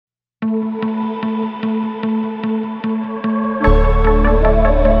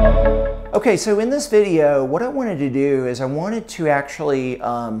Okay, so in this video, what I wanted to do is I wanted to actually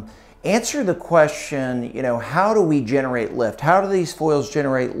answer the question, how do we generate lift? How do these foils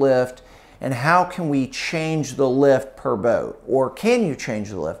generate lift? And how can we change the lift per boat? Or can you change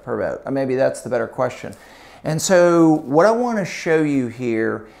the lift per boat? Or maybe that's the better question. And so what I want to show you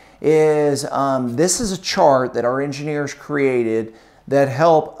here is this is a chart that our engineers created that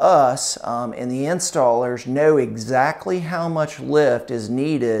help us and the installers know exactly how much lift is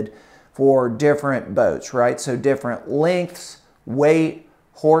needed for different boats, right? So different lengths, weight,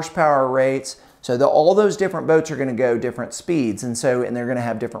 horsepower rates. So all those different boats are going to go different speeds, and they're going to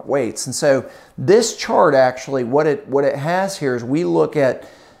have different weights. And so this chart actually, what it has here is we look at,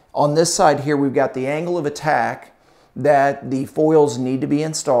 on this side here, we've got the angle of attack that the foils need to be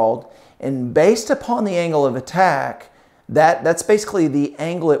installed. And based upon the angle of attack, that's basically the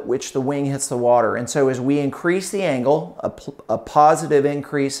angle at which the wing hits the water. And so as we increase the angle, a positive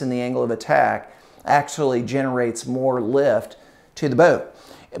increase in the angle of attack actually generates more lift to the boat.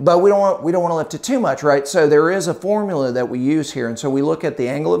 But we don't want to lift it too much, right? So there is a formula that we use here. And so we look at the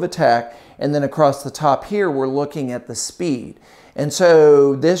angle of attack, and then across the top here, we're looking at the speed. And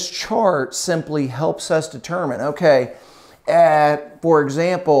so this chart simply helps us determine, okay, at, for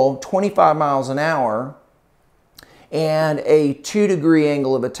example, 25 miles an hour, and a 2-degree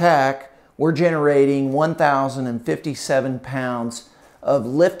angle of attack, we're generating 1,057 pounds of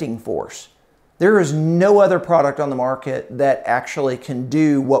lifting force. There is no other product on the market that actually can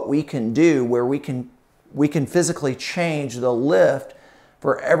do what we can do, where we can physically change the lift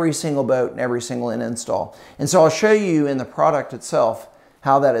for every single boat and every single install. And so I'll show you in the product itself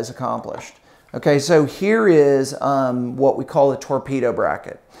how that is accomplished. Okay, so here is what we call a torpedo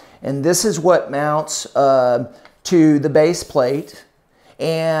bracket. And this is what mounts to the base plate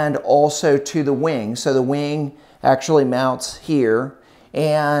and also to the wing. So the wing actually mounts here.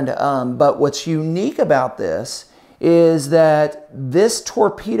 And but what's unique about this is that this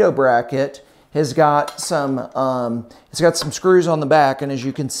torpedo bracket has got some screws on the back, and as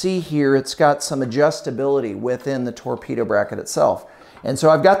you can see here, it's got some adjustability within the torpedo bracket itself. And so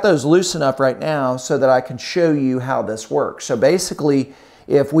I've got those loose enough right now so that I can show you how this works. So basically,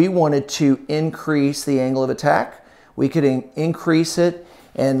 if we wanted to increase the angle of attack, we could increase it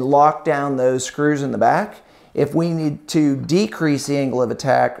and lock down those screws in the back. If we need to decrease the angle of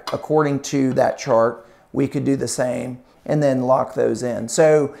attack according to that chart, we could do the same and then lock those in.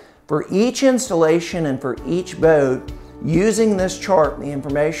 So for each installation and for each boat, using this chart and the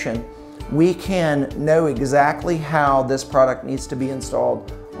information, we can know exactly how this product needs to be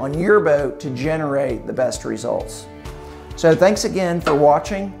installed on your boat to generate the best results. So thanks again for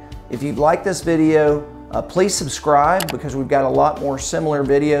watching. If you've liked this video, please subscribe, because we've got a lot more similar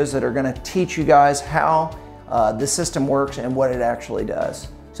videos that are going to teach you guys how the system works and what it actually does.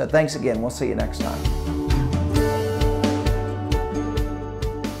 So thanks again. We'll see you next time.